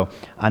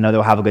I know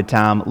they'll have a good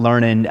time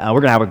learning. We're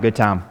going to have a good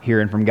time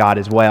hearing from God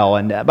as well.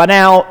 And by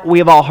now, we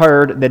have all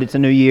heard that it's a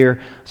new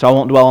year, so I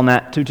won't dwell on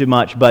that too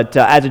much. But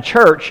as a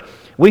church,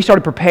 we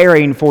started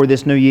preparing for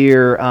this new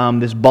year,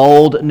 this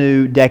bold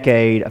new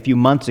decade a few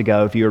months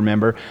ago, if you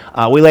remember.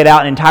 We laid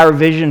out an entire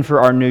vision for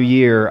our new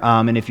year.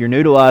 And if you're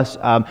new to us,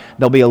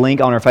 there'll be a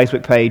link on our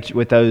Facebook page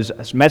with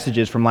those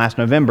messages from last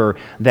November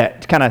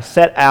that kind of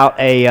set out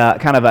a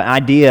kind of an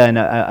idea and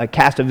a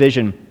cast of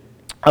vision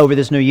over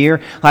this new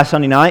year. Last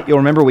Sunday night, you'll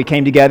remember we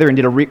came together and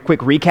did a quick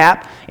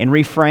recap and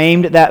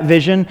reframed that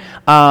vision.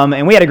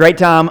 And we had a great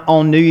time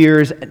on New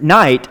Year's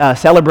night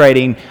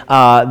celebrating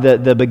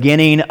the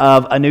beginning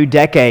of a new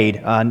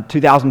decade,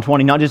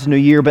 2020, not just a new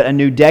year, but a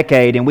new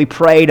decade. And we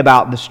prayed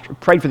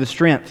for the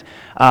strength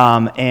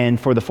and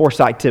for the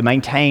foresight to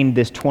maintain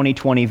this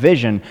 2020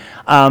 vision.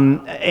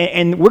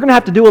 And we're going to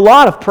have to do a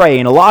lot of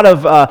praying, a lot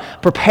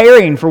of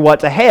preparing for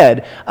what's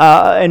ahead.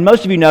 And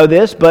most of you know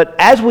this, but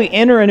as we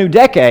enter a new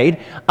decade,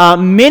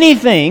 many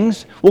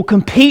things will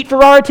compete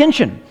for our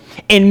attention,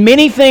 and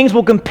many things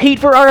will compete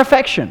for our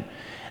affection.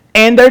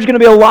 And there's going to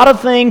be a lot of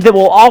things that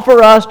will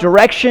offer us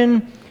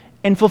direction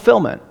and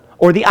fulfillment,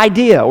 or the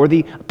idea or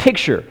the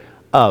picture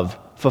of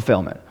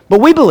fulfillment. But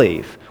we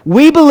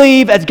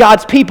believe as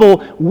God's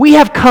people, we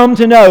have come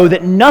to know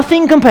that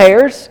nothing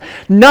compares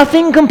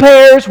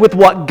with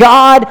what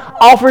God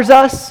offers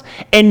us,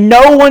 and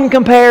no one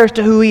compares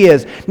to who He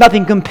is.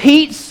 Nothing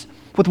competes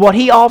with what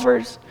He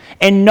offers,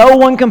 and no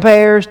one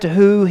compares to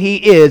who He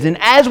is. And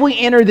as we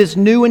enter this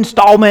new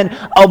installment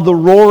of the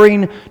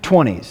Roaring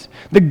Twenties,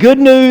 the good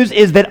news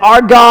is that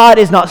our God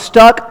is not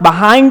stuck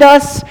behind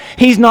us.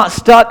 He's not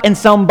stuck in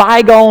some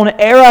bygone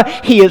era.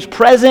 He is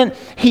present.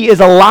 He is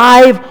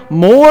alive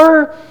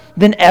more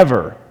than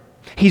ever.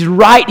 He's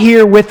right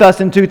here with us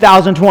in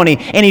 2020,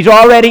 and He's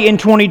already in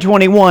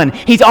 2021.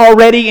 He's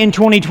already in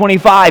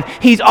 2025.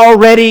 He's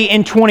already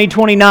in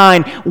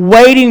 2029,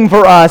 waiting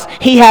for us.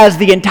 He has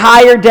the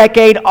entire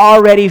decade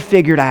already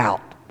figured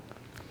out.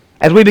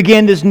 As we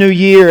begin this new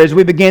year, as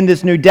we begin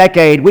this new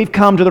decade, we've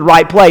come to the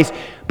right place,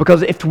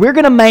 because if we're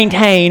going to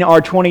maintain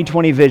our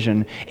 2020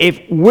 vision,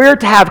 if we're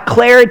to have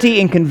clarity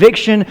and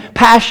conviction,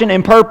 passion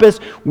and purpose,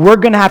 we're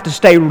going to have to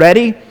stay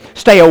ready,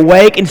 stay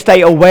awake and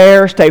stay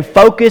aware, stay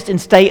focused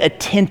and stay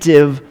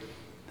attentive.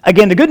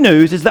 Again, the good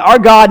news is that our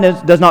God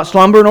does not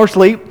slumber nor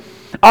sleep.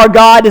 Our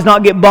God does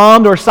not get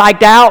bummed or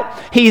psyched out.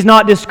 He's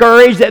not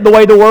discouraged at the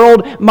way the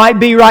world might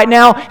be right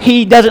now.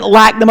 He doesn't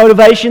lack the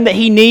motivation that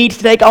He needs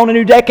to take on a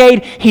new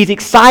decade. He's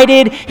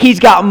excited. He's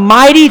got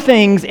mighty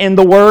things in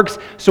the works.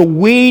 So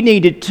we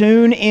need to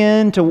tune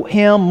in to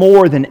Him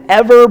more than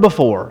ever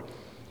before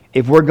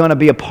if we're going to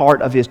be a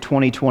part of His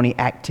 2020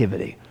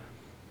 activity.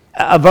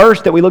 A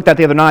verse that we looked at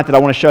the other night that I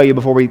want to show you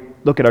before we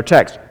look at our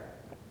text.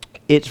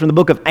 It's from the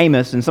book of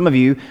Amos, and some of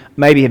you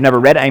maybe have never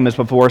read Amos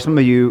before. Some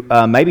of you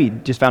maybe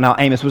just found out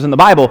Amos was in the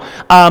Bible.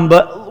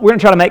 But we're going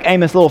to try to make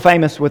Amos a little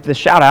famous with this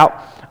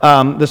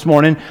shout-out this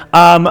morning.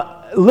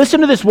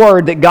 Listen to this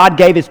word that God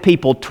gave His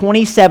people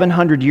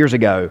 2,700 years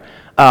ago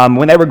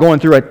when they were going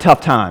through a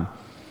tough time.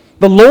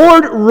 The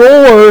Lord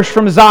roars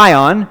from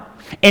Zion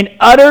and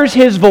utters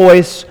His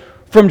voice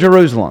from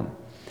Jerusalem.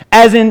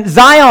 As in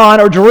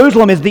Zion or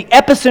Jerusalem is the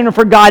epicenter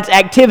for God's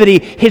activity,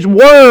 His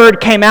word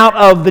came out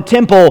of the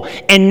temple,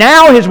 and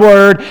now His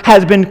word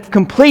has been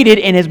completed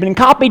and has been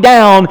copied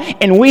down,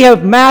 and we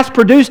have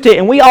mass-produced it,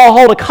 and we all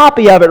hold a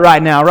copy of it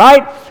right now,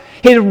 right?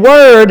 His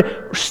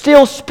word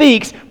still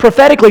speaks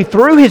prophetically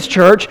through His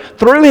church,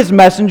 through His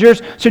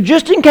messengers. So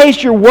just in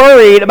case you're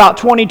worried about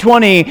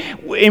 2020,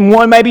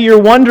 and maybe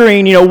you're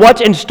wondering, what's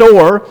in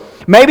store,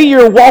 maybe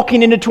you're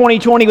walking into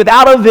 2020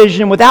 without a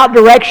vision, without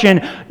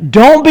direction,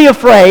 don't be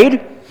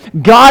afraid.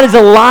 God is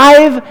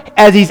alive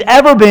as He's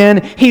ever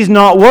been. He's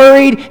not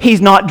worried. He's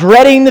not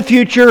dreading the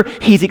future.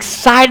 He's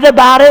excited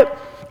about it,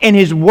 and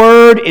His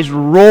word is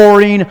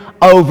roaring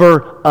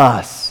over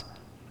us.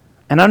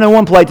 And I know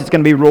one place that's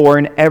going to be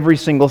roaring every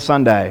single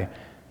Sunday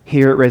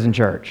here at Risen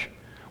Church.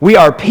 We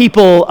are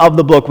people of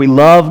the book. We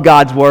love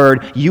God's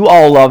word. You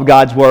all love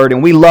God's word.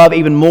 And we love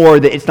even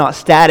more that it's not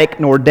static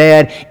nor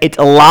dead. It's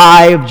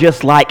alive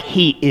just like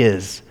He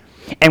is.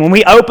 And when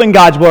we open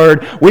God's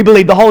word, we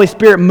believe the Holy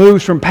Spirit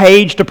moves from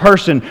page to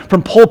person,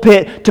 from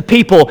pulpit to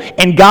people,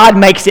 and God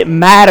makes it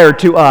matter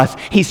to us.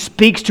 He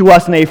speaks to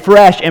us in a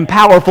fresh and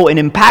powerful and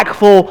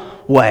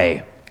impactful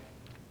way.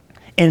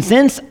 And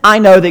since I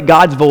know that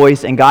God's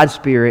voice and God's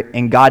Spirit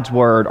and God's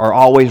word are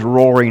always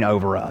roaring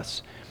over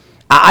us,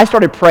 I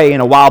started praying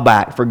a while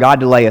back for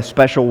God to lay a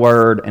special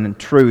word and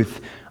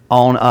truth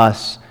on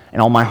us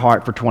and on my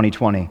heart for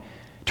 2020.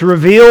 To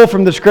reveal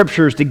from the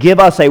Scriptures, to give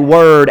us a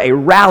word, a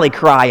rally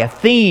cry, a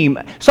theme,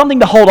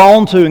 something to hold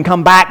on to and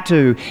come back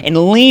to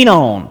and lean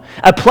on,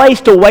 a place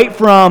to wait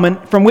from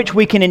and from which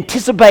we can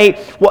anticipate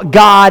what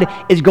God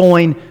is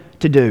going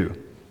to do.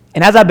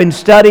 And as I've been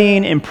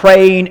studying and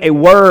praying, a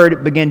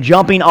word began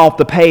jumping off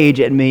the page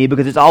at me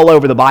because it's all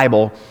over the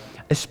Bible,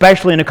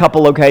 especially in a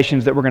couple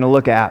locations that we're going to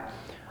look at.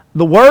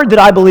 The word that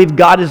I believe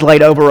God has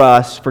laid over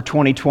us for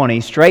 2020,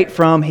 straight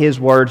from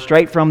His word,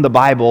 straight from the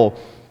Bible,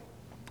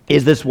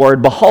 is this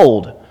word,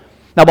 behold.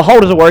 Now,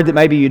 behold is a word that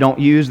maybe you don't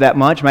use that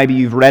much. Maybe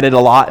you've read it a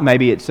lot.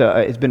 Maybe it's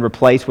been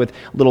replaced with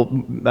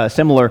little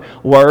similar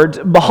words.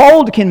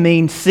 Behold can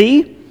mean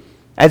see,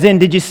 as in,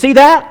 did you see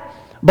that?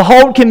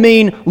 Behold can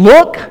mean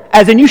look,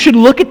 as in you should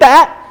look at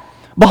that.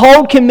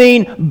 Behold can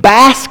mean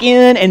bask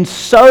in and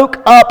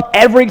soak up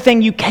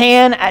everything you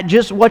can at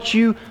just what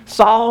you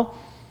saw.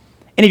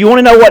 And if you want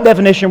to know what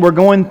definition we're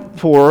going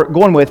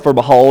with for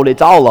behold,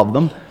 it's all of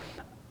them.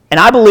 And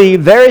I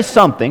believe there is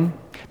something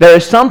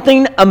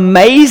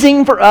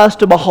amazing for us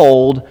to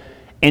behold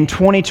in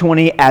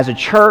 2020 as a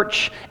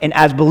church and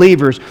as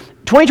believers.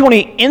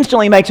 2020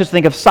 instantly makes us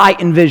think of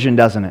sight and vision,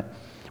 doesn't it?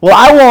 Well,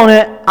 I want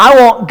it. I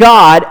want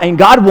God, and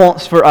God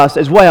wants for us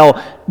as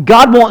well.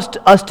 God wants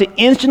us to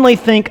instantly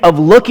think of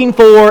looking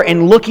for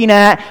and looking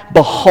at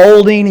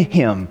beholding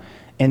Him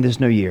in this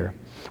new year.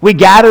 We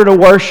gather to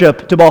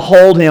worship to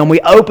behold Him. We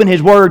open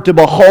His Word to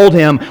behold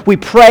Him. We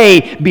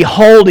pray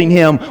beholding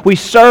Him. We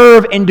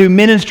serve and do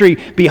ministry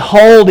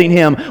beholding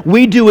Him.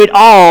 We do it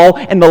all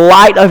in the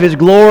light of His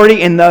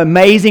glory and the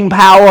amazing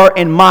power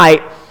and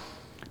might.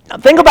 Now,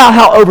 think about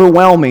how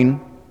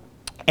overwhelming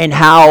and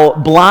how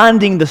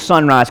blinding the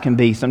sunrise can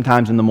be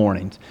sometimes in the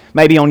mornings.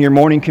 Maybe on your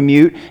morning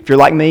commute. If you're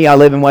like me, I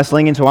live in West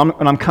Lincoln, so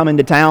when I'm coming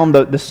to town,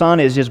 the sun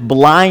is just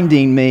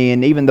blinding me,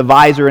 and even the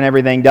visor and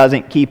everything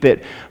doesn't keep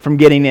it from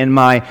getting in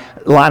my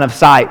line of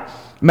sight.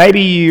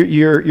 Maybe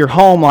your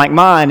home, like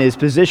mine, is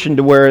positioned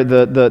to where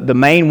the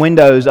main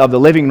windows of the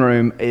living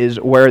room is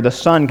where the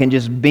sun can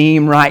just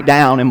beam right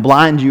down and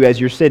blind you as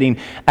you're sitting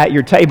at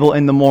your table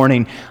in the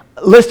morning.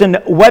 Listen,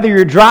 whether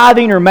you're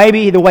driving or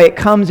maybe the way it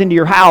comes into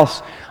your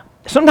house,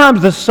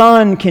 sometimes the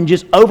sun can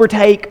just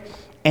overtake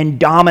and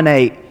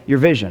dominate your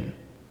vision.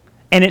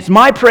 And it's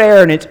my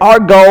prayer and it's our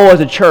goal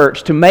as a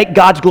church to make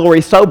God's glory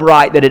so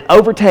bright that it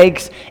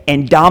overtakes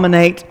and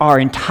dominates our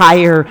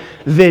entire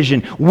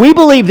vision. We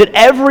believe that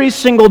every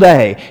single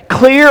day,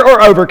 clear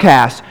or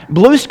overcast,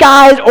 blue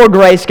skies or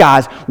gray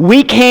skies,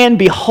 we can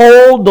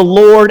behold the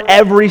Lord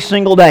every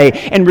single day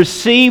and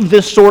receive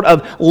this sort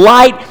of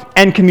light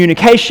and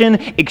communication,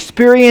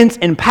 experience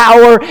and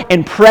power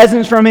and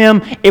presence from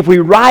Him if we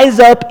rise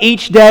up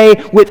each day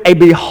with a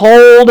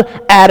behold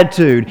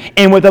attitude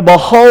and with a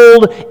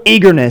behold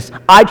eagerness.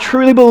 I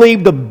truly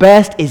believe the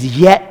best is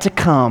yet to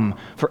come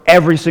for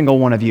every single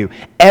one of you.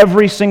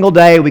 Every single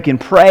day we can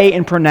pray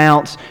and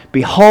pronounce,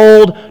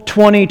 behold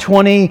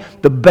 2020,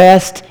 the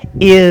best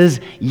is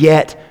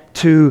yet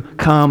to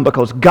come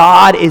because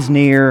God is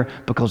near,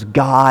 because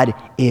God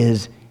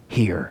is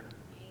here.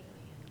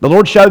 The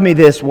Lord showed me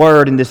this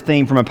word and this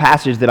theme from a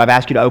passage that I've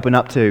asked you to open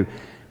up to,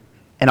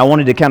 and I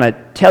wanted to kind of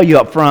tell you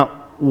up front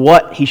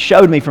what He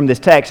showed me from this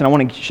text, and I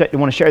want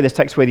to share this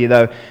text with you,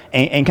 though,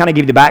 and kind of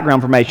give you the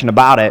background information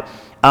about it.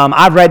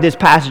 I've read this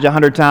passage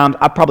 100 times.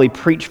 I've probably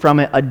preached from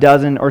it a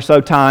dozen or so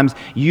times.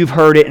 You've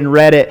heard it and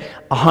read it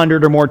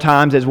 100 or more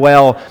times as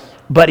well.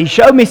 But He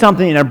showed me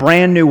something in a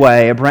brand new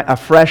way, a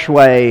fresh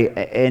way.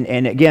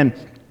 And again,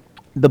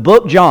 the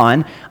book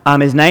John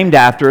is named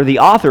after the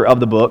author of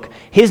the book.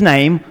 His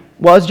name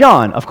was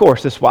John. Of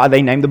course, that's why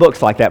they named the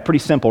books like that. Pretty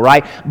simple,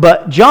 right?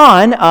 But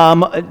John,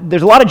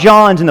 there's a lot of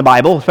Johns in the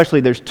Bible, especially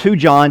there's two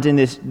Johns in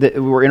this that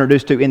we were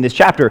introduced to in this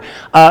chapter.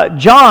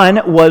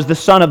 John was the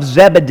son of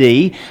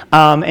Zebedee,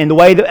 and the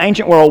way the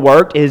ancient world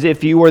worked is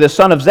if you were the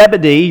son of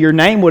Zebedee, your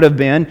name would have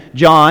been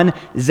John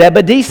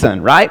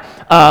Zebedeeson, right?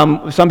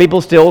 Some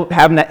people still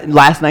have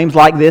last names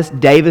like this,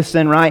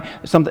 Davison, right?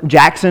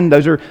 Jackson,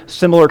 those are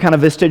similar kind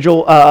of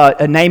vestigial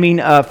naming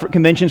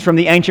conventions from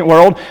the ancient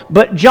world.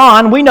 But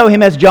John, we know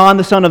him as John,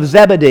 the son of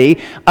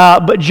Zebedee,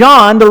 but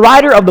John, the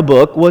writer of the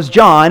book, was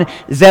John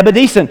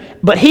Zebedeeson.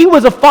 But he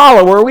was a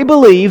follower, we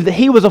believe that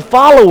he was a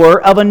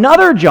follower of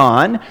another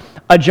John,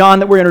 a John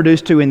that we're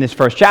introduced to in this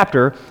first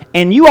chapter,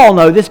 and you all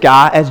know this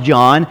guy as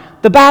John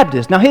the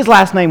Baptist. Now, his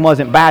last name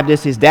wasn't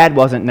Baptist. His dad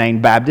wasn't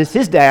named Baptist.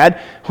 His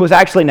dad was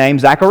actually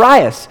named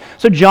Zacharias.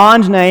 So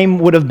John's name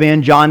would have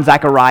been John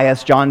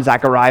Zacharias, John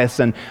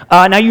Zachariason.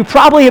 Now, you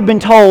probably have been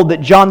told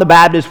that John the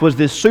Baptist was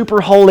this super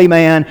holy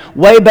man,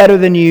 way better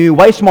than you,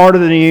 way smarter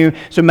than you,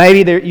 so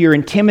maybe you're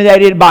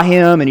intimidated by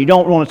him and you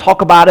don't want to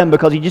talk about him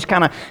because he just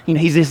kind of,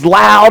 he's this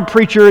loud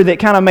preacher that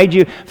kind of made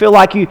you feel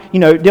like you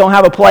don't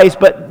have a place.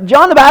 But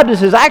John the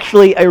Baptist is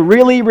actually a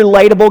really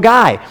relatable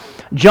guy.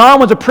 John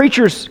was a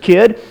preacher's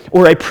kid,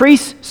 or a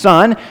priest's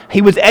son. He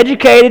was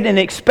educated and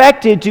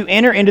expected to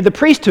enter into the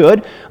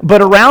priesthood,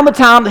 but around the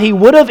time that he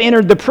would have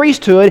entered the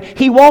priesthood,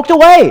 he walked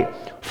away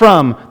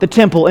from the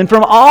temple and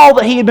from all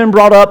that he had been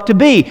brought up to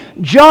be.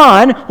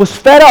 John was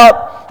fed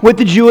up with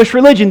the Jewish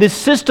religion, this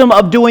system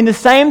of doing the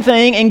same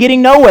thing and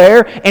getting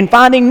nowhere and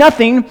finding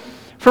nothing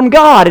from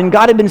God, and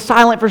God had been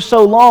silent for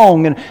so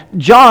long, and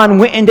John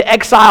went into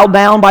exile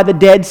down by the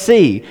Dead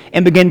Sea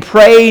and began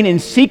praying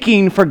and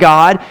seeking for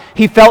God.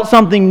 He felt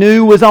something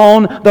new was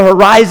on the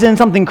horizon,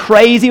 something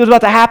crazy was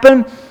about to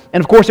happen,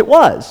 and of course it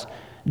was.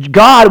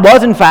 God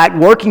was in fact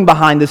working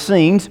behind the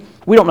scenes.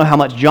 We don't know how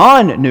much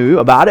John knew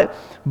about it,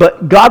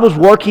 but God was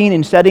working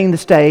and setting the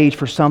stage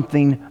for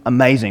something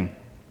amazing.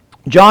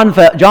 John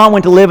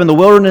went to live in the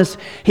wilderness.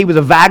 He was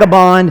a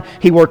vagabond.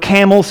 He wore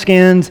camel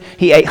skins.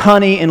 He ate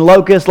honey and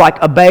locusts like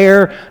a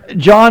bear.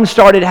 John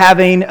started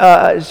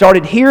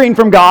hearing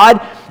from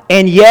God,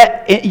 and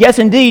yet, yes,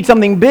 indeed,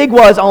 something big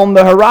was on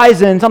the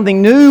horizon.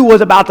 Something new was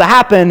about to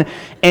happen,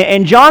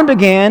 and John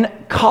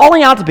began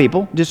calling out to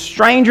people, just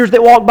strangers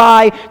that walked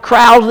by,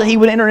 crowds that he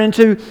would enter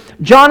into.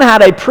 John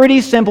had a pretty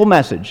simple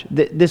message,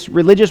 this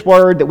religious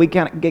word that we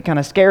get kind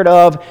of scared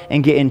of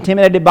and get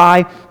intimidated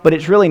by, but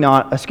it's really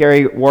not a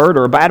scary word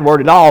or a bad word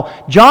at all.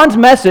 John's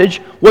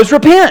message was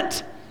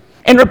repent.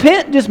 And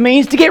repent just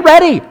means to get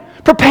ready.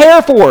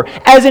 Prepare for,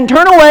 as in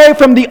turn away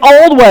from the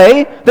old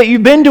way that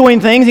you've been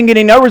doing things and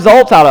getting no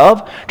results out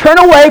of. Turn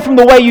away from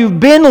the way you've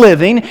been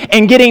living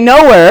and getting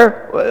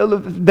nowhere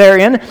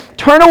therein.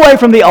 Turn away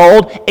from the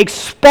old.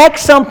 Expect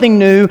something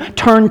new.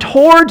 Turn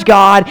towards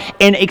God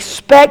and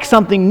expect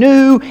something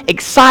new,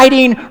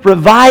 exciting,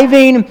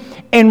 reviving,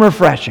 and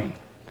refreshing.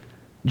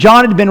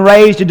 John had been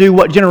raised to do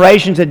what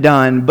generations had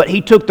done, but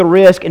he took the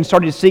risk and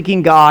started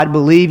seeking God,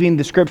 believing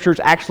the Scriptures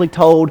actually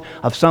told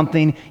of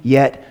something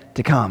yet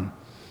to come.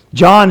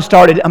 John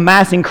started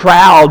amassing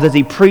crowds as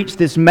he preached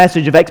this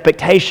message of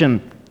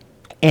expectation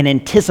and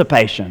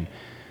anticipation,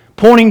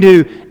 pointing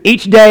to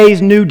each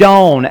day's new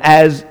dawn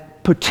as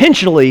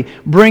potentially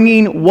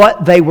bringing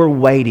what they were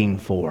waiting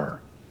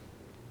for.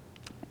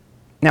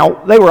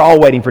 Now, they were all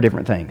waiting for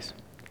different things.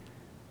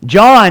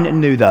 John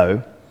knew,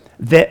 though,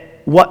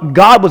 that what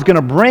God was going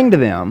to bring to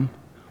them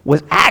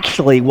was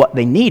actually what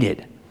they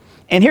needed.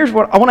 And here's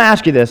what I want to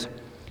ask you this.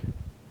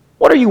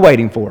 What are you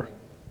waiting for?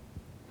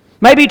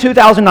 Maybe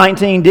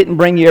 2019 didn't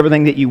bring you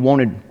everything that you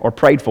wanted or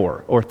prayed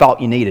for or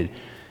thought you needed.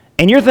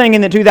 And you're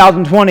thinking that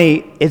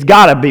 2020 has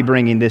got to be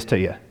bringing this to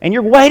you. And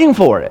you're waiting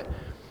for it.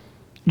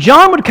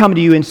 John would come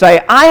to you and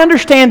say, I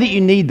understand that you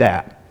need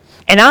that.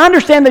 And I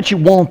understand that you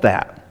want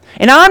that.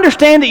 And I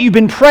understand that you've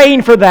been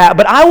praying for that.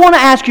 But I want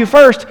to ask you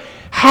first,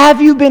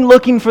 have you been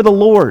looking for the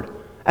Lord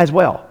as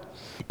well?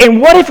 And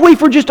what if we,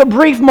 for just a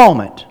brief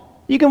moment,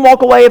 you can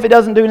walk away if it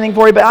doesn't do anything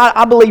for you, but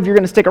I believe you're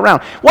going to stick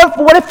around.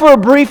 What if for a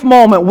brief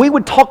moment we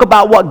would talk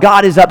about what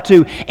God is up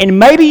to, and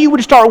maybe you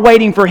would start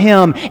waiting for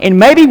Him, and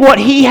maybe what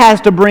He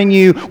has to bring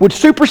you would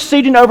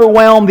supersede and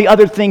overwhelm the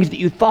other things that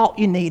you thought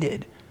you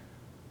needed?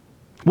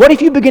 What if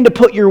you begin to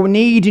put your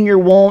needs and your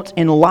wants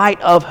in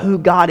light of who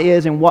God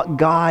is and what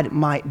God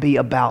might be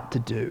about to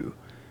do?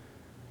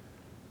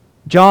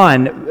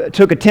 John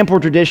took a temple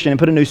tradition and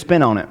put a new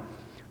spin on it.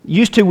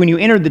 Used to, when you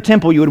entered the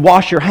temple, you would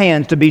wash your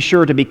hands to be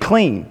sure to be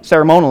clean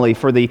ceremonially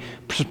for the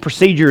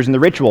procedures and the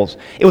rituals.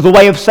 It was a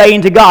way of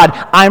saying to God,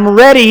 I'm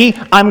ready,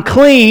 I'm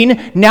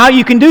clean, now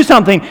you can do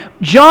something.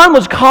 John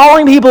was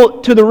calling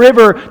people to the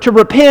river to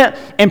repent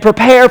and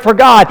prepare for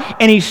God.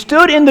 And he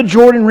stood in the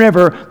Jordan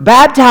River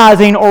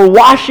baptizing or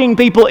washing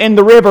people in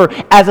the river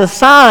as a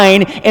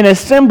sign and a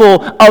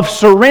symbol of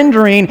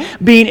surrendering,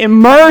 being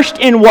immersed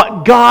in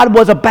what God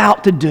was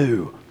about to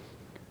do.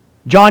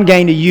 John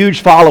gained a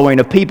huge following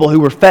of people who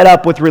were fed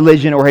up with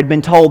religion or had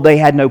been told they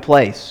had no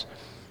place,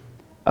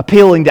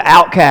 appealing to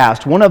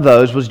outcasts. One of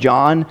those was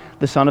John,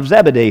 the son of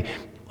Zebedee,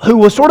 who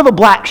was sort of a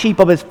black sheep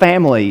of his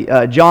family.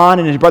 John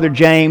and his brother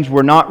James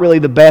were not really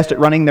the best at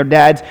running their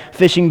dad's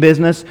fishing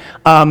business,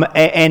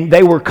 and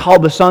they were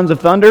called the Sons of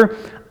Thunder.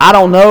 I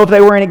don't know if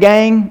they were in a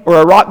gang or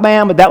a rock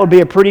band, but that would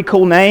be a pretty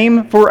cool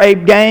name for a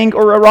gang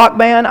or a rock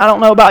band. I don't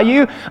know about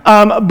you.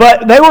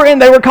 But they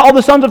were called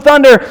the Sons of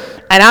Thunder,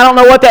 and I don't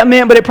know what that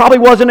meant, but it probably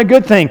wasn't a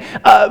good thing.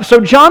 So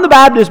John the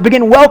Baptist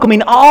began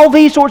welcoming all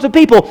these sorts of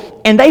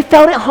people, and they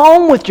felt at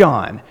home with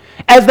John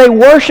as they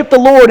worshiped the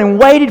Lord and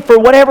waited for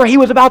whatever He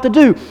was about to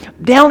do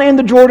down in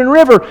the Jordan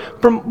River.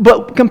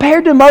 But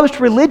compared to most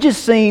religious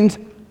scenes,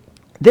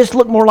 this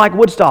looked more like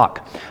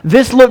Woodstock.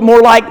 This looked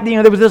more like,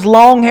 there was this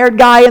long-haired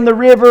guy in the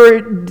river,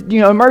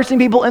 immersing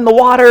people in the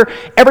water.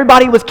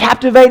 Everybody was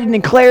captivated and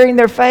declaring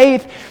their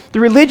faith. The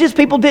religious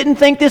people didn't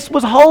think this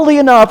was holy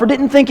enough or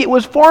didn't think it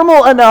was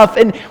formal enough.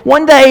 And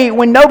one day,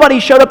 when nobody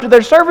showed up to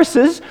their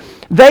services,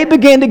 they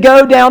began to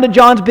go down to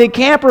John's big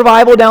camp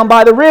revival down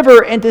by the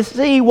river and to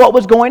see what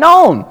was going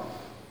on.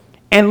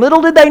 And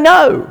little did they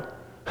know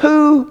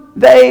who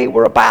they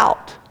were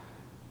about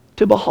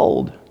to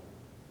behold.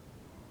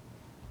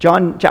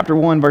 John chapter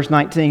 1, verse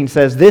 19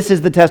 says, "This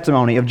is the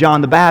testimony of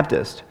John the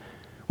Baptist,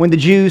 when the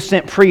Jews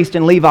sent priests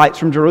and Levites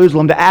from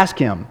Jerusalem to ask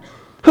him,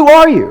 'Who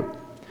are you?'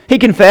 He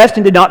confessed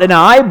and did not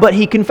deny, but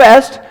he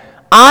confessed,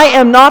 'I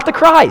am not the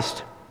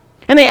Christ.'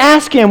 And they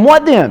asked him,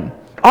 'What then?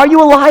 Are you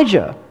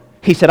Elijah?'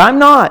 He said, 'I'm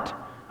not.'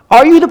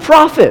 'Are you the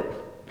prophet?'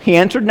 He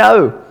answered,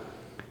 'No.'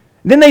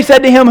 Then they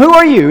said to him, 'Who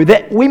are you,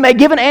 that we may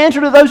give an answer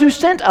to those who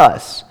sent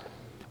us?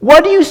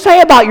 What do you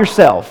say about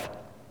yourself?'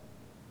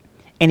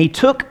 And he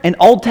took an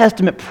Old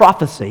Testament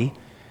prophecy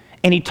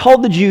and he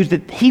told the Jews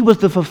that he was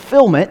the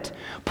fulfillment,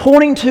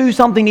 pointing to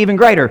something even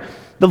greater.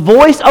 The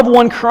voice of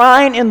one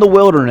crying in the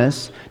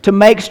wilderness to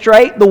make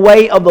straight the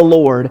way of the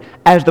Lord,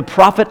 as the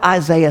prophet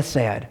Isaiah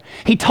said.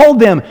 He told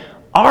them,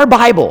 our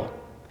Bible,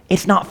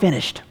 it's not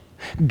finished.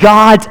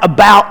 God's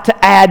about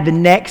to add the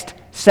next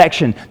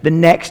section, the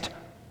next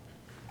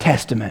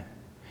testament.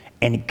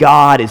 and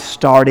God is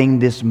starting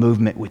this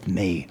movement with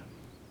me.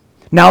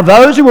 Now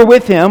those who were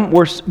with him,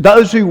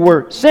 those who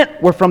were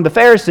sent were from the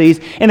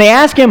Pharisees, and they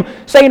asked him,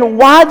 saying,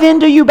 why then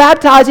do you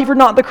baptize if you're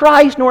not the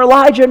Christ, nor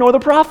Elijah, nor the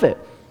prophet?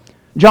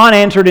 John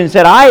answered and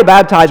said, I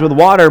baptize with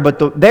water,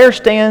 but there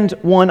stands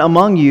one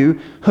among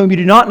you whom you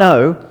do not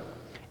know.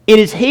 It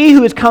is he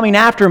who is coming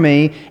after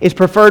me, is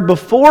preferred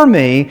before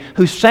me,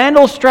 whose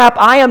sandal strap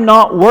I am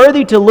not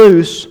worthy to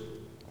loose.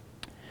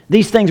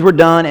 These things were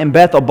done in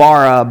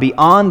Bethabara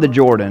beyond the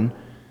Jordan,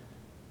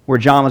 where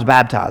John was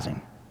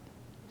baptizing.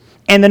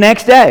 And the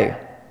next day,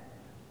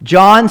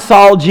 John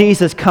saw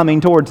Jesus coming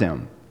towards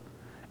him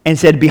and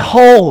said,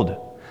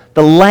 behold,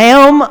 the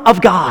Lamb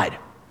of God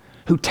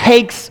who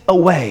takes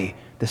away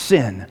the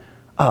sin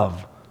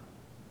of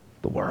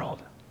the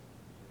world.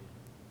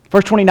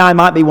 Verse 29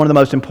 might be one of the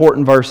most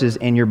important verses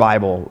in your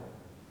Bible.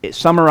 It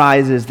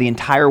summarizes the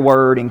entire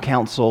word and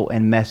counsel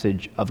and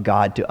message of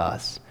God to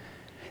us.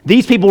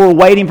 These people were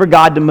waiting for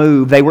God to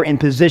move. They were in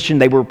position.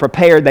 They were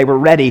prepared. They were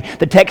ready.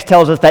 The text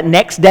tells us that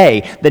next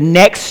day, the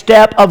next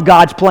step of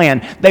God's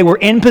plan, they were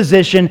in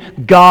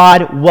position.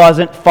 God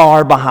wasn't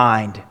far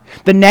behind.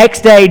 The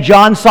next day,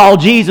 John saw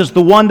Jesus,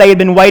 the one they had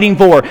been waiting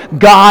for,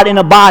 God in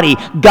a body,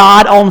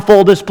 God on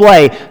full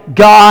display.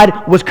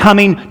 God was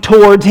coming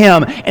towards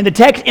him. And the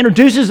text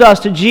introduces us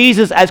to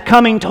Jesus as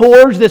coming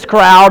towards this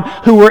crowd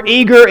who were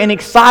eager and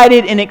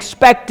excited and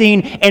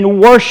expecting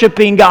and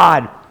worshiping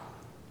God.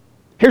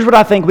 Here's what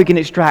I think we can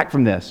extract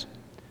from this.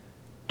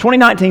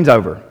 2019's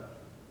over.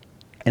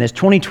 And as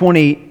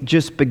 2020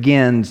 just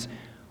begins,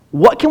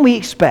 what can we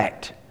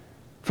expect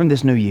from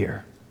this new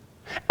year?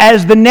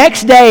 As the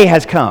next day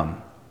has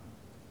come,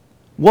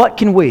 what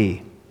can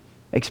we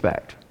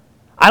expect?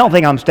 I don't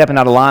think I'm stepping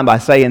out of line by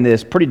saying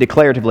this pretty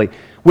declaratively.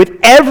 With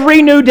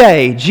every new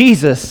day,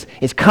 Jesus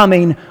is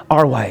coming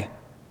our way.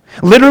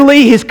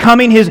 Literally, his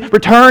coming, his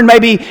return,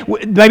 maybe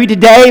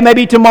today,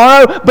 maybe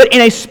tomorrow, but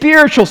in a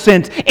spiritual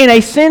sense, in a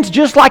sense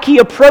just like he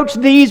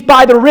approached these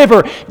by the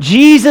river,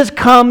 Jesus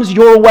comes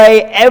your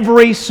way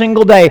every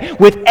single day.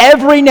 With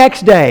every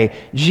next day,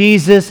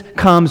 Jesus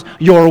comes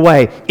your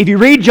way. If you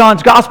read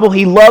John's gospel,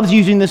 he loves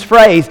using this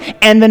phrase,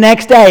 and the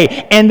next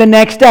day, and the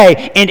next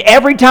day. And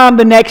every time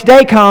the next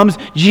day comes,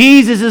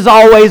 Jesus is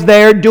always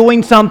there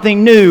doing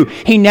something new.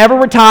 He never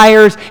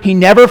retires. He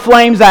never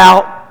flames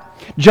out.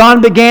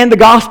 John began the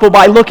gospel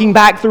by looking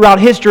back throughout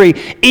history,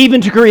 even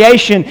to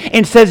creation,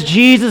 and says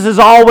Jesus has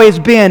always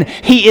been.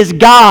 He is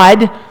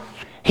God.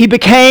 He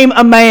became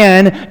a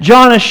man.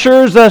 John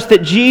assures us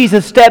that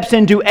Jesus steps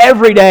into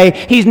every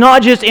day. He's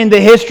not just in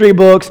the history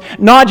books,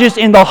 not just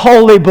in the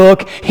holy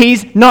book.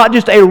 He's not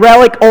just a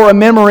relic or a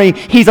memory.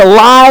 He's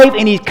alive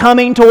and he's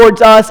coming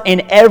towards us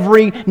in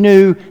every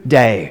new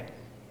day.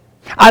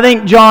 I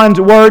think John's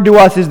word to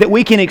us is that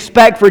we can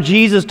expect for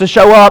Jesus to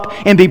show up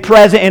and be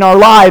present in our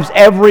lives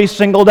every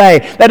single day.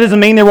 That doesn't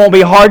mean there won't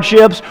be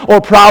hardships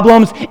or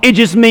problems. It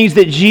just means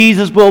that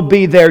Jesus will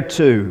be there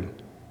too.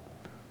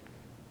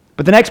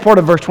 But the next part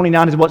of verse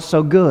 29 is what's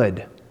so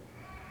good.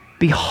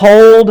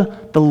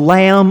 Behold the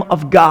Lamb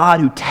of God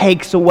who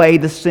takes away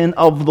the sin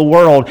of the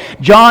world.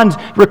 John's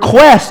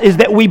request is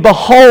that we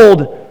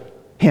behold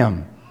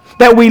him,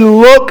 that we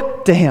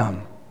look to him.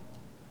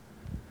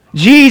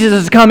 Jesus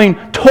is coming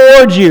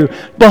towards you.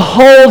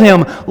 Behold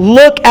him.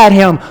 Look at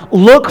him.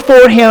 Look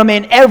for him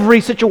in every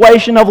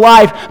situation of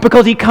life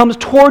because he comes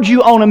towards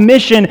you on a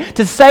mission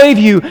to save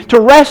you, to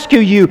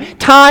rescue you,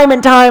 time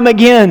and time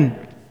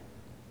again.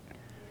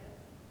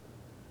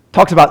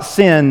 Talks about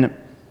sin.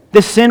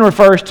 This sin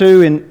refers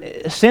to,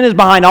 and sin is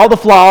behind all the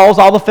flaws,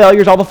 all the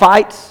failures, all the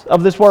fights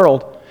of this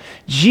world.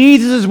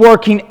 Jesus is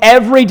working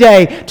every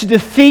day to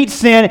defeat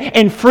sin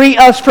and free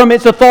us from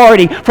its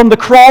authority. From the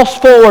cross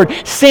forward,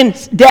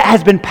 sin's debt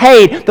has been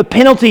paid. The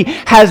penalty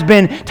has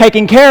been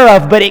taken care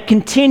of, but it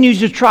continues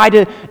to try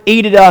to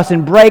eat at us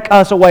and break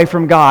us away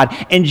from God.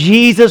 And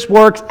Jesus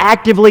works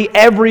actively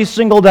every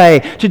single day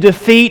to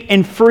defeat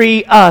and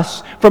free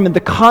us from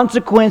the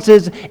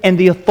consequences and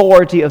the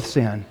authority of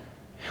sin.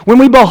 When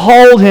we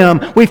behold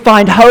him, we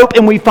find hope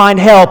and we find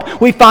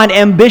help. We find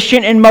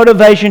ambition and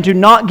motivation to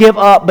not give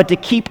up, but to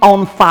keep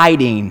on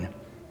fighting.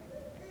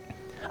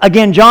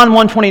 Again, John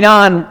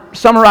 1:29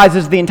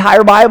 summarizes the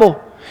entire Bible.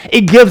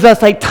 It gives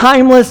us a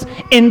timeless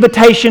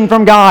invitation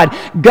from God.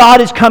 God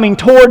is coming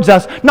towards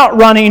us, not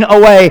running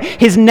away.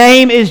 His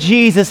name is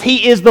Jesus.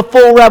 He is the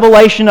full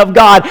revelation of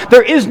God.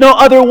 There is no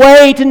other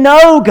way to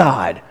know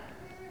God.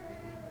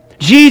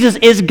 Jesus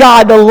is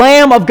God, the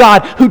Lamb of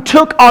God, who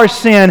took our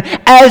sin,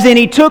 as in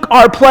he took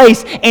our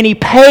place and he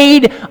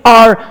paid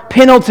our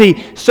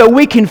penalty, so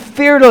we can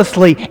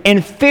fearlessly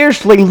and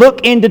fiercely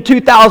look into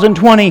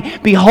 2020,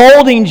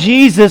 beholding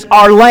Jesus,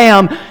 our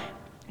Lamb.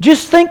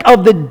 Just think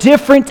of the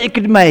difference it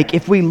could make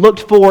if we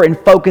looked for and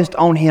focused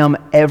on him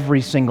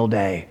every single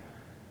day.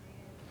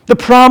 The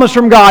promise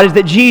from God is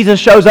that Jesus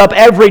shows up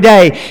every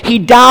day. He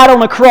died on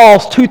the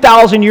cross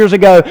 2,000 years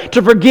ago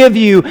to forgive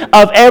you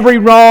of every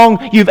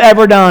wrong you've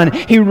ever done.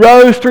 He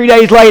rose 3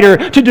 days later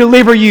to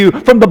deliver you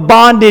from the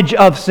bondage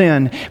of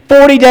sin.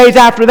 40 days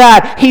after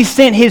that, He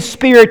sent His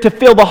Spirit to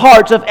fill the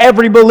hearts of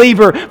every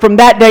believer from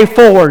that day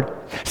forward.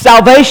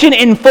 Salvation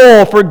in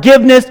full,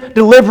 forgiveness,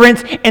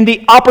 deliverance, and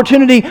the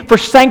opportunity for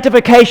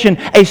sanctification,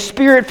 a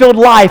Spirit-filled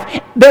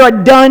life, they're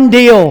a done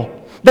deal.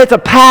 That's a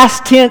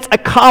past tense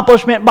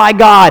accomplishment by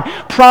God.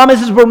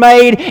 Promises were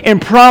made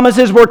and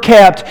promises were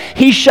kept.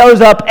 He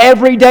shows up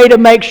every day to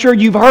make sure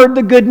you've heard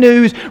the good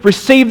news,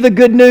 received the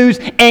good news,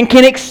 and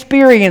can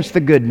experience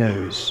the good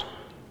news.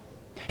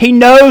 He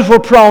knows we're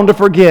prone to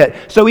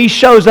forget, so He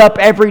shows up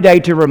every day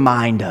to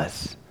remind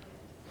us.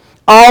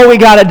 All we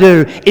got to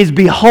do is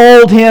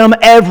behold Him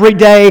every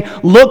day,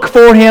 look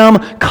for Him,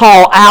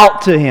 call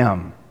out to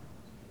Him.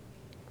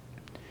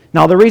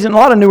 Now, the reason a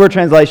lot of newer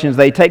translations,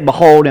 they take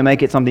behold and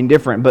make it something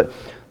different, but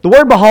the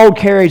word behold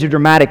carries a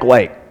dramatic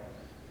weight.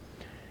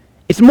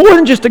 It's more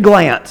than just a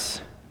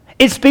glance.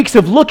 It speaks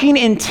of looking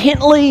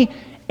intently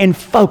and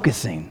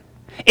focusing.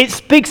 It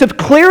speaks of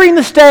clearing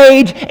the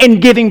stage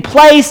and giving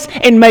place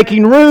and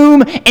making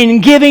room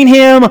and giving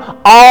Him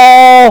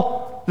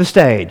all the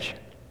stage.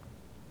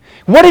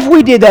 What if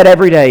we did that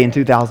every day in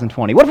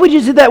 2020? What if we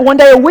just did that one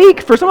day a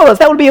week? For some of us,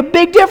 that would be a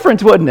big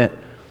difference, wouldn't it?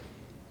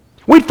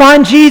 We'd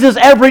find Jesus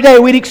every day.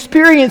 We'd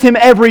experience Him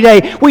every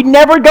day. We'd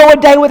never go a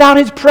day without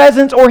His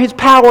presence or His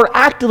power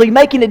actively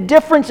making a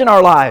difference in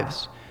our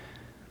lives.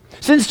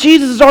 Since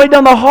Jesus has already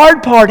done the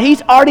hard part,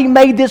 He's already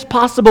made this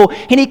possible,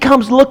 and He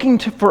comes looking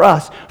for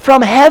us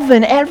from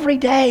heaven every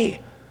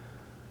day.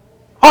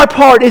 Our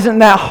part isn't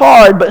that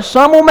hard, but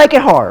some will make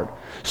it hard.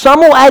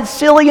 Some will add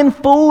silly and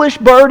foolish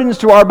burdens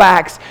to our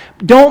backs.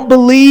 Don't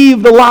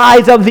believe the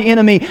lies of the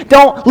enemy.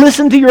 Don't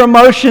listen to your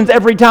emotions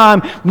every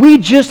time. We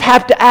just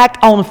have to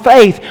act on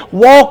faith,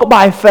 walk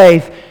by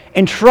faith,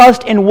 and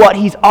trust in what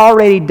He's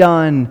already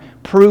done,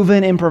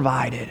 proven, and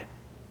provided.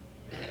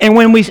 And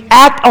when we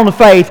act on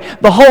faith,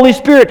 the Holy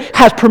Spirit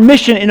has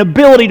permission and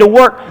ability to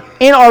work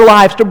in our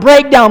lives to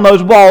break down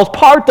those walls,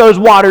 part those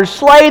waters,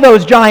 slay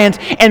those giants.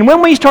 And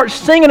when we start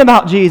singing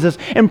about Jesus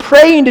and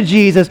praying to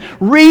Jesus,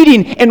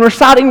 reading and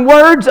reciting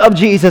words of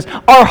Jesus,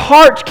 our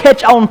hearts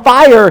catch on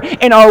fire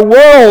and our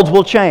worlds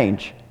will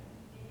change.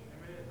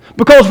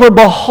 Because we're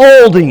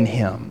beholding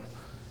Him.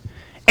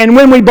 And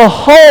when we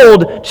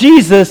behold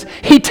Jesus,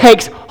 He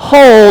takes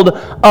hold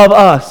of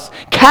us,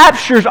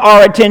 captures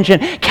our attention,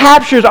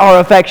 captures our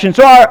affection.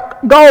 So our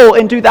goal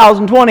in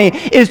 2020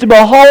 is to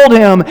behold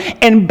Him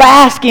and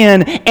bask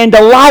in and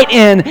delight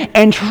in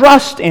and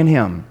trust in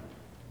Him.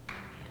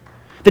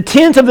 The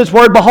tense of this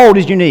word behold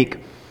is unique.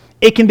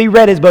 It can be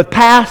read as both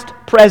past,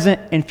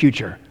 present, and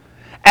future.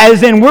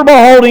 As in, we're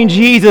beholding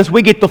Jesus,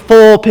 we get the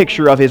full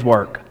picture of His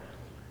work.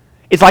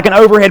 It's like an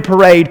overhead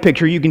parade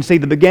picture. You can see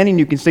the beginning,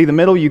 you can see the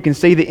middle, you can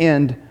see the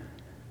end.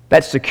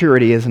 That's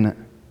security, isn't it?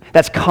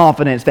 That's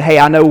confidence that, hey,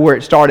 I know where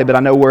it started, but I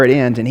know where it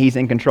ends, and He's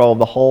in control of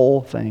the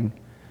whole thing.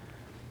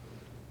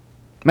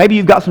 Maybe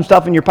you've got some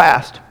stuff in your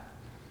past.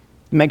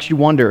 It makes you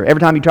wonder.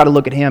 Every time you try to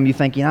look at Him, you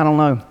think, I don't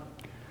know.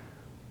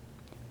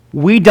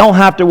 We don't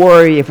have to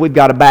worry if we've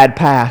got a bad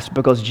past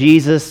because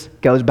Jesus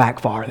goes back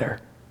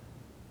farther.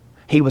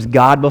 He was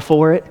God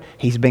before it.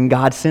 He's been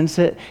God since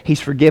it.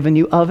 He's forgiven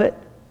you of it.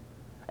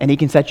 And He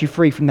can set you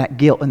free from that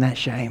guilt and that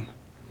shame.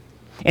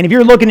 And if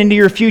you're looking into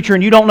your future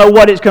and you don't know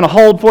what it's going to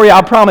hold for you,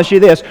 I promise you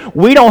this.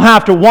 We don't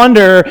have to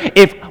wonder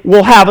if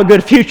we'll have a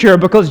good future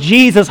because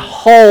Jesus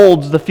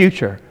holds the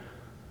future.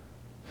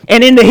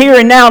 And in the here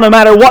and now, no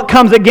matter what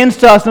comes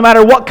against us, no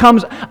matter what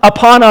comes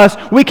upon us,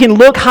 we can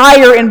look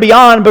higher and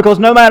beyond because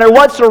no matter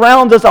what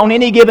surrounds us on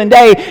any given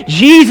day,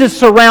 Jesus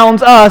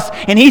surrounds us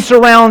and He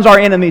surrounds our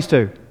enemies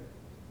too.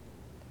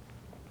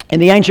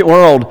 In the ancient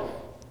world,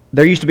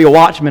 there used to be a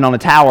watchman on a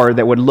tower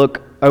that would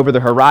look over the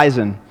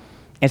horizon,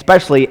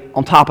 especially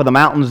on top of the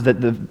mountains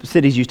that the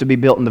cities used to be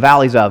built in the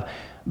valleys of,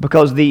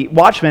 because the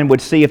watchman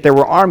would see if there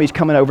were armies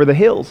coming over the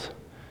hills.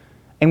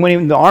 And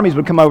when the armies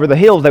would come over the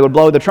hills, they would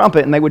blow the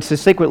trumpet and they would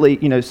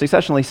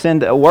successively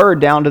send a word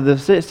down to the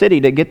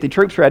city to get the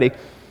troops ready.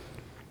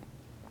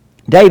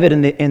 David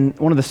in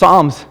one of the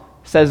Psalms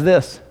says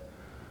this,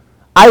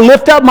 I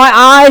lift up my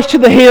eyes to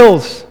the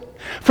hills.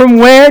 From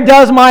where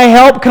does my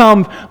help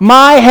come?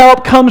 My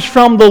help comes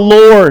from the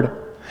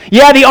Lord.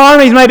 Yeah, the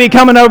armies may be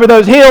coming over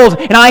those hills,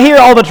 and I hear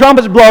all the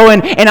trumpets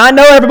blowing, and I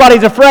know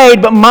everybody's afraid,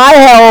 but my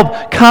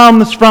help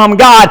comes from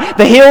God.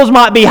 The hills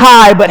might be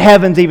high, but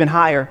heaven's even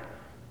higher.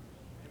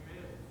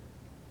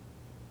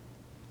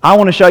 I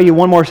want to show you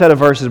one more set of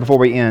verses before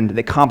we end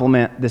that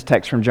complement this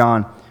text from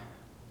John.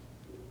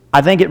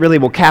 I think it really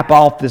will cap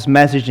off this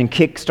message and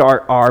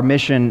kickstart our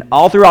mission.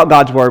 All throughout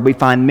God's Word, we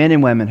find men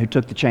and women who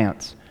took the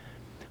chance,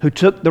 who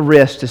took the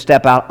risk to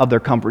step out of their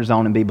comfort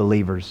zone and be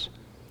believers.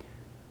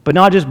 But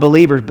not just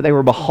believers, but they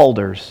were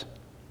beholders.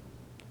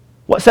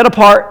 What set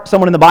apart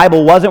someone in the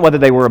Bible wasn't whether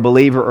they were a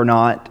believer or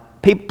not.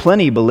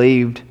 Plenty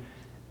believed,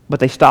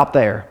 but they stopped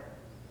there.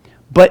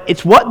 But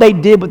it's what they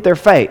did with their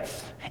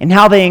faith. and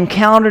how they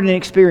encountered and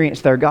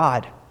experienced their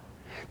God.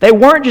 They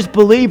weren't just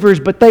believers,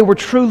 but they were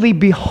truly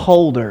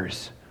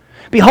beholders.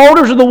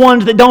 Beholders are the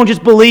ones that don't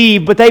just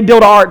believe, but they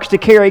build arks to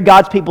carry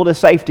God's people to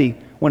safety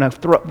when a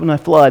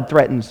flood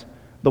threatens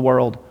the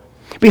world.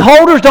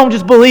 Beholders don't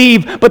just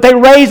believe, but they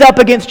raise up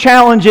against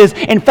challenges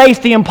and face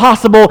the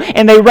impossible,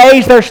 and they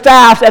raise their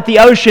staffs at the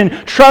ocean,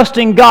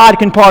 trusting God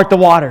can part the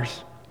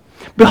waters.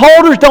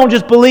 Beholders don't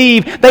just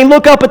believe, they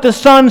look up at the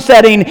sun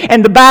setting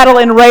and the battle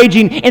and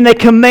raging, and they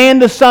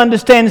command the sun to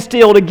stand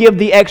still to give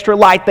the extra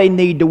light they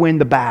need to win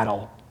the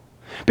battle.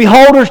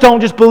 Beholders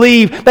don't just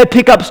believe, they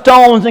pick up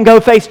stones and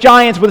go face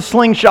giants with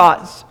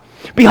slingshots.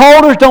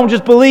 Beholders don't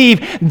just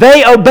believe,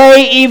 they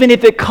obey even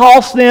if it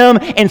costs them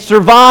and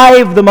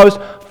survive the most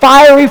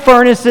fiery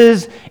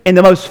furnaces and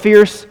the most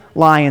fierce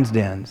lions'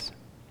 dens.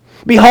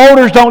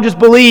 Beholders don't just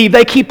believe,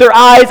 they keep their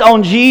eyes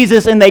on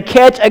Jesus and they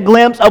catch a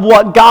glimpse of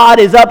what God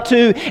is up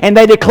to and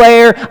they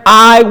declare,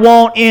 I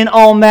want in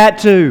on that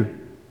too.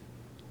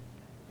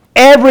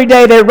 Every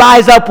day they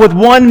rise up with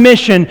one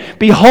mission.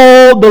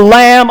 Behold the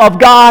Lamb of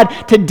God.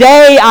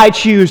 Today I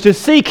choose to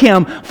seek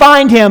Him,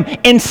 find Him,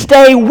 and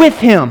stay with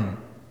Him.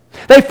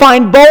 They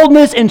find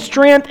boldness and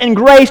strength and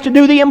grace to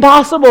do the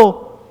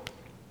impossible.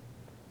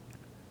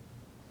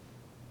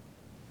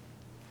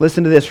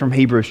 Listen to this from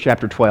Hebrews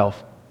chapter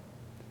 12.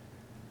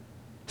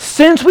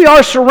 Since we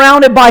are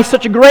surrounded by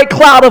such a great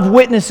cloud of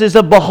witnesses,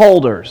 of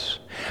beholders,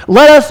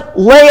 let us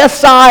lay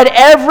aside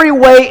every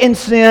weight and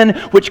sin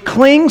which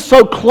clings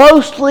so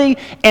closely,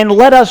 and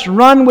let us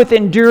run with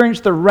endurance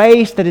the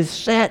race that is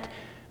set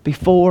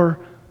before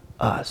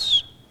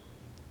us.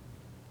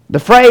 The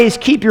phrase,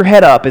 keep your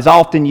head up, is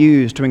often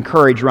used to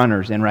encourage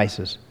runners in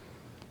races.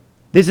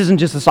 This isn't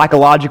just a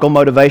psychological,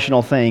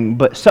 motivational thing,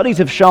 but studies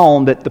have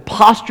shown that the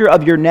posture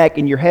of your neck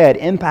and your head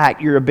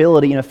impact your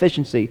ability and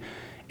efficiency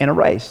in a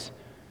race.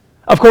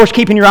 Of course,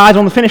 keeping your eyes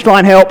on the finish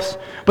line helps,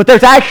 but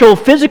there's actual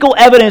physical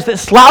evidence that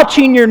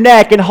slouching your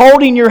neck and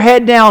holding your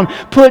head down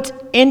puts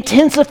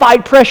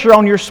intensified pressure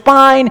on your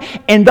spine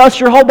and thus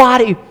your whole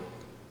body.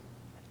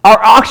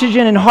 Our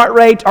oxygen and heart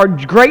rates are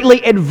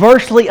greatly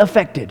adversely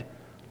affected.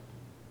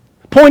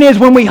 Point is,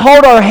 when we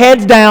hold our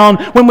heads down,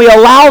 when we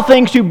allow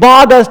things to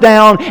bog us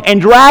down and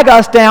drag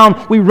us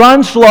down, we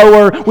run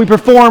slower, we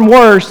perform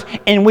worse,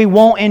 and we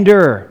won't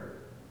endure.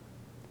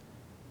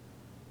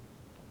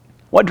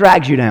 What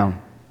drags you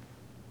down?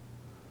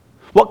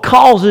 What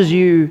causes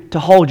you to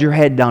hold your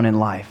head down in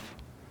life?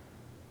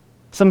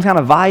 Some kind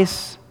of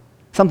vice?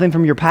 Something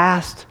from your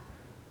past?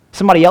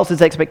 Somebody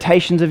else's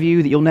expectations of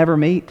you that you'll never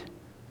meet?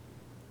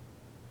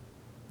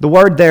 The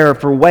word there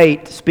for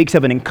weight speaks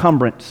of an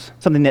encumbrance,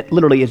 something that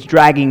literally is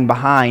dragging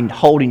behind,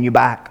 holding you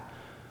back.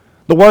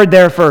 The word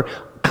there for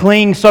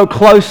cling so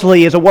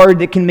closely is a word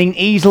that can mean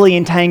easily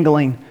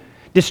entangling,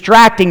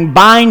 distracting,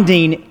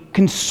 binding,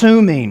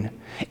 consuming.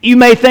 You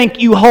may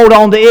think you hold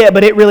on to it,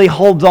 but it really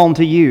holds on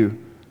to you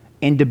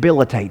and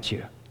debilitates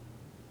you.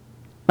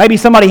 Maybe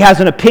somebody has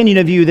an opinion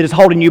of you that is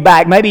holding you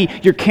back. Maybe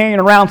you're carrying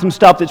around some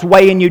stuff that's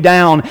weighing you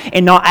down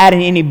and not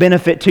adding any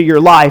benefit to your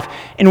life.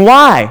 And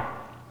why?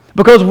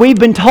 Because we've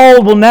been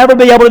told we'll never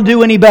be able to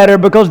do any better,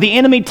 because the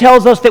enemy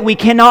tells us that we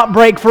cannot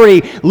break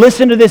free.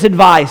 Listen to this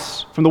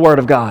advice from the Word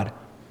of God.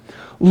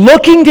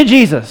 Looking to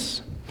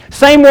Jesus.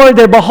 Same word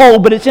there,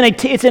 behold, but it's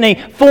in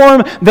a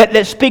form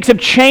that speaks of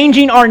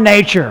changing our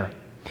nature.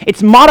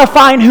 It's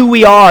modifying who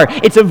we are.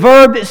 It's a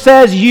verb that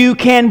says you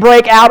can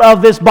break out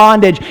of this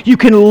bondage. You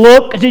can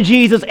look to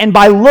Jesus, and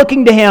by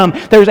looking to Him,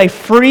 there's a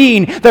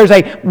freeing, there's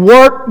a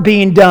work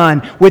being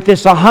done with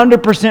this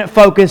 100%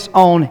 focus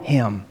on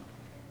Him.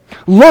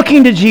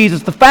 Looking to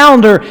Jesus, the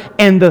founder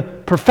and the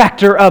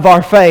perfecter of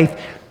our faith.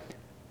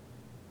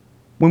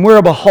 When we're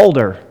a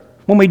beholder,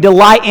 when we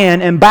delight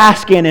in and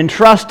bask in and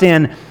trust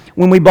in,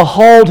 when we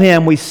behold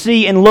Him, we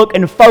see and look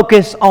and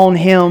focus on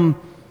Him,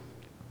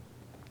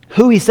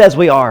 who He says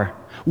we are,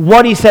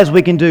 what He says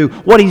we can do,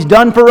 what He's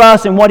done for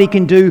us, and what He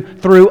can do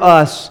through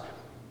us,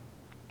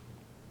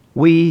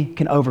 we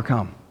can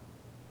overcome.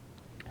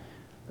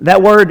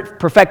 That word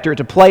perfecter,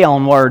 to play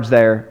on words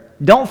there,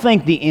 don't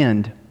think the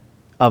end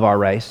of our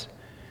race.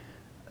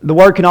 The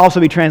word can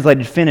also be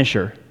translated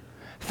finisher.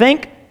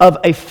 Think of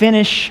a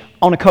finish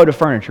on a coat of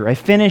furniture, a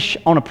finish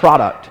on a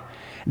product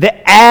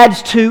that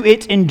adds to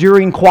its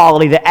enduring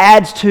quality, that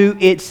adds to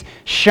its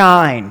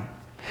shine.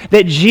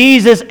 That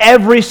Jesus,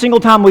 every single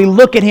time we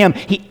look at Him,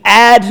 He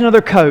adds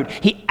another coat,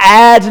 He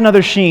adds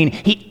another sheen,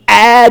 He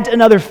adds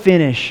another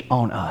finish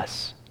on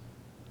us.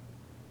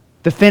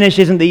 The finish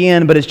isn't the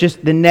end, but it's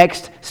just the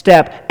next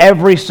step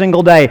every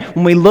single day.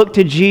 When we look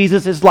to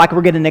Jesus, it's like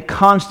we're getting a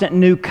constant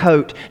new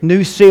coat,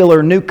 new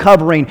sealer, new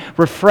covering,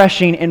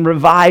 refreshing and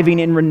reviving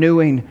and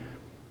renewing.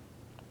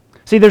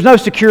 See, there's no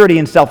security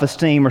in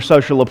self-esteem or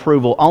social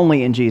approval,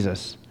 only in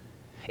Jesus.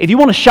 If you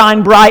want to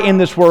shine bright in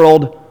this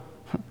world,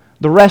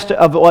 the rest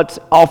of what's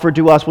offered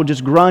to us will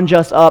just grunge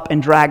us up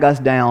and drag us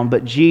down,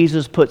 but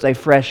Jesus puts a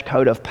fresh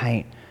coat of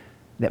paint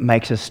that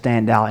makes us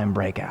stand out and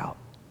break out.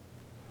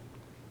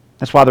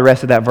 That's why the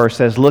rest of that verse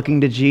says,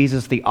 looking to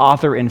Jesus, the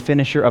author and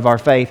finisher of our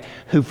faith,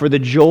 who for the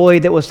joy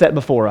that was set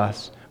before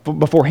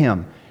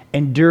Him,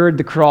 endured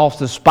the cross,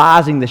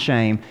 despising the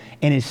shame,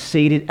 and is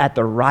seated at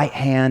the right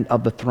hand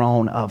of the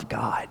throne of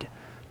God.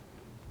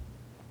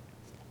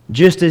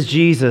 Just as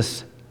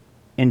Jesus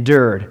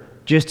endured,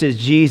 just as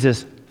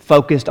Jesus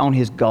focused on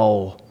his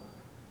goal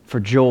for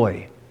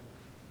joy,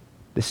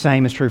 the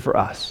same is true for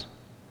us.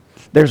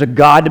 There's a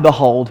God to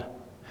behold.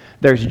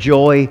 There's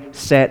joy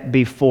set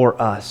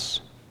before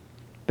us.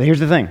 But here's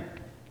the thing.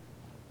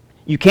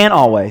 You can't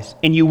always,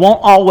 and you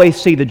won't always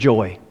see the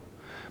joy,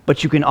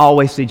 but you can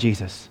always see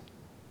Jesus.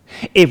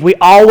 If we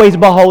always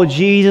behold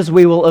Jesus,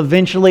 we will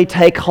eventually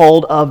take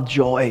hold of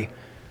joy.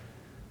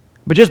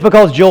 But just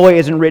because joy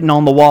isn't written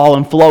on the wall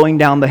and flowing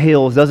down the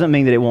hills doesn't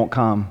mean that it won't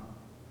come.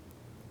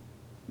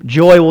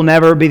 Joy will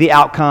never be the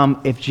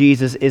outcome if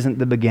Jesus isn't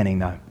the beginning,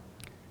 though.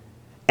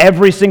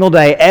 Every single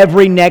day,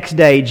 every next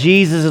day,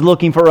 Jesus is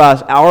looking for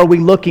us. Are we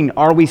looking?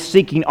 Are we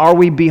seeking? Are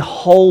we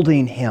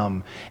beholding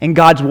Him? And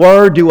God's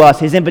word to us,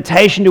 His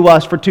invitation to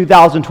us for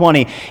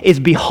 2020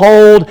 is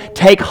behold,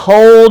 take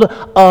hold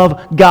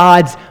of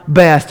God's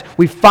best.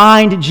 We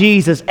find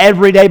Jesus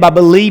every day by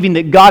believing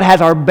that God has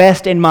our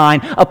best in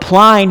mind,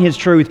 applying His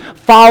truth,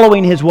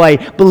 following His way,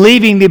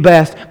 believing the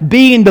best,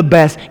 being the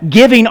best,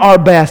 giving our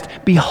best,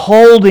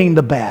 beholding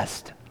the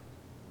best.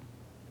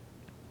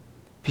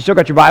 If you still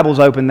got your Bibles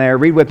open there,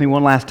 read with me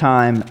one last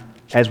time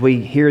as we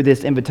hear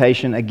this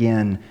invitation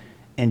again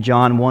in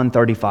John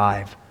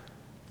 1:35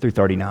 through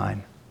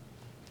 39.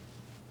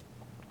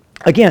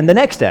 Again, the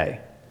next day,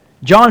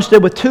 John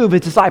stood with two of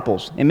his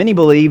disciples, and many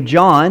believe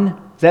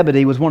John,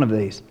 Zebedee, was one of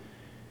these.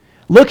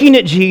 Looking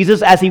at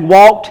Jesus as he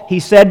walked, he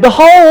said,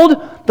 "Behold,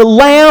 the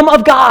Lamb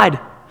of God."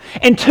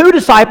 And two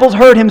disciples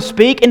heard him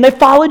speak, and they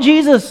followed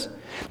Jesus.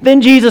 Then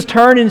Jesus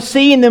turned and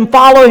seeing them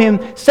follow him,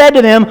 said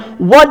to them,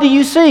 "What do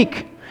you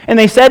seek?" And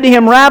they said to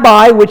him,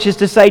 "Rabbi," which is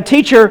to say,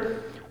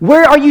 "Teacher,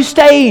 where are you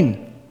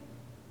staying?"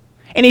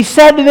 And he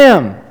said to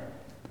them,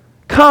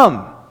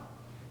 "Come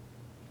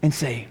and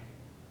see."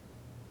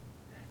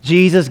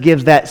 Jesus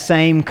gives that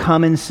same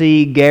come and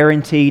see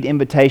guaranteed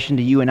invitation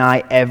to you and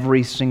I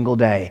every single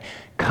day.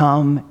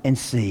 Come and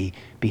see.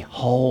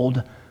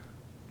 Behold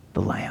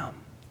the Lamb.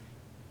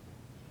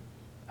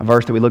 A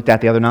verse that we looked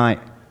at the other night.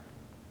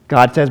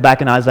 God says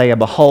back in Isaiah,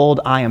 "Behold,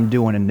 I am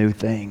doing a new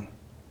thing."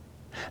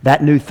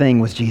 That new thing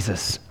was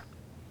Jesus.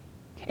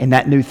 And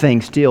that new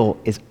thing still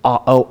is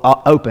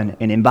open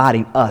and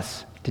inviting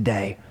us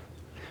today.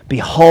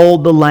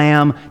 Behold the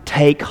Lamb,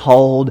 take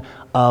hold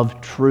of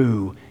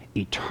true,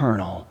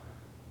 eternal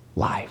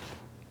life.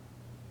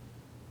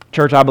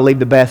 Church, I believe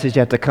the best is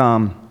yet to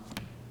come.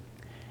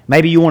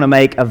 Maybe you want to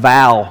make a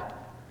vow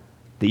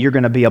that you're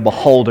going to be a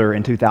beholder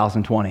in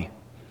 2020.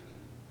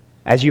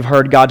 As you've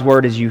heard God's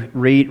Word, as you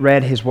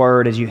read His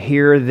Word, as you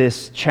hear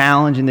this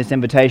challenge and this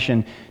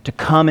invitation to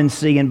come and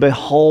see and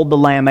behold the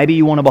Lamb, maybe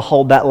you want to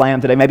behold that Lamb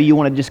today. Maybe you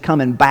want to just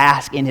come and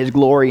bask in His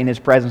glory and His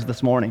presence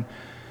this morning.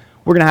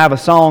 We're going to have a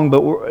song,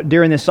 but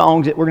during this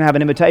song, we're going to have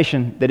an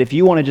invitation that if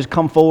you want to just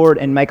come forward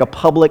and make a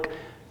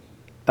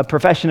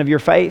profession of your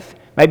faith,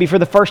 maybe for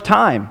the first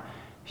time,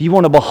 if you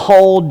want to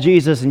behold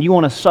Jesus and you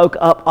want to soak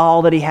up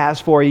all that He has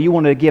for you, you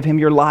want to give Him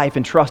your life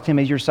and trust Him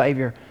as your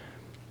Savior,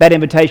 that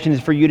invitation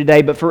is for you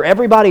today. But for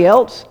everybody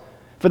else,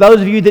 for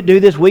those of you that do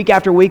this week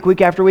after week,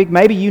 week after week,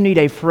 maybe you need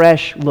a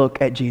fresh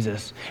look at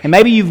Jesus. And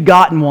maybe you've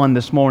gotten one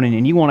this morning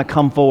and you want to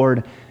come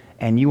forward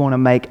and you want to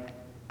make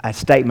a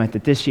statement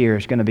that this year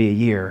is going to be a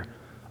year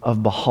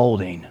of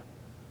beholding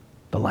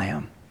the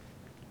Lamb.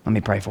 Let me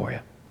pray for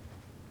you.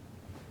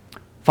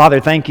 Father,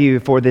 thank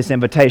you for this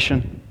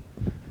invitation.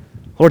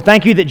 Lord,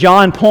 thank you that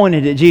John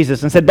pointed at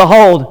Jesus and said,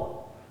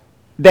 "Behold,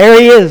 there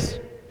He is.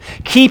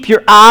 Keep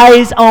your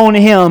eyes on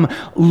Him.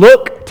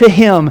 Look to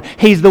Him.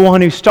 He's the one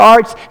who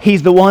starts.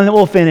 He's the one that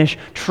will finish.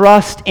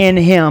 Trust in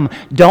Him.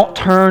 Don't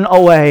turn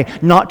away.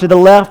 Not to the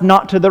left,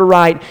 not to the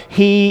right.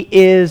 He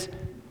is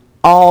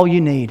all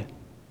you need."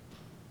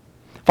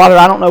 Father,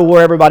 I don't know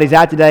where everybody's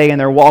at today in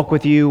their walk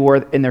with you or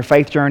in their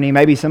faith journey.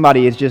 Maybe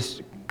somebody is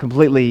just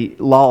completely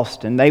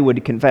lost and they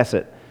would confess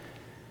it.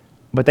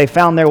 But they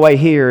found their way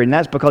here, and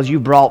that's because you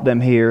brought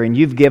them here, and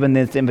you've given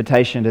this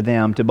invitation to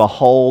them to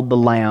behold the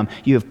Lamb.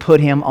 You have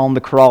put Him on the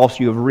cross.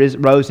 You have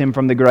rose Him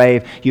from the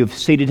grave. You have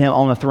seated Him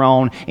on the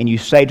throne, and you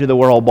say to the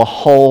world,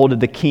 "Behold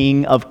the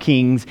King of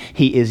Kings.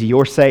 He is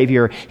your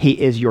Savior. He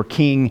is your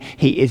King.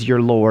 He is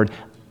your Lord.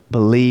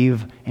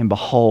 Believe and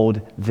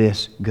behold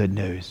this good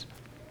news."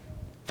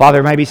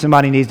 Father, maybe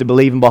somebody needs to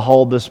believe and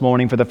behold this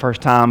morning for the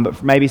first time,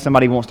 but maybe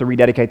somebody wants to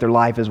rededicate their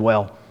life as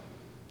well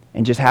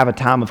and just have a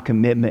time of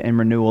commitment and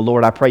renewal.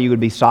 Lord, I pray you would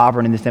be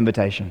sovereign in this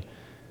invitation.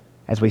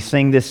 As we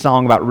sing this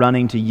song about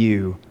running to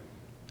you,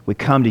 we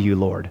come to you,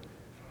 Lord,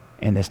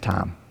 in this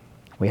time.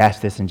 We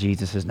ask this in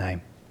Jesus'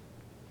 name.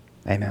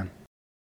 Amen.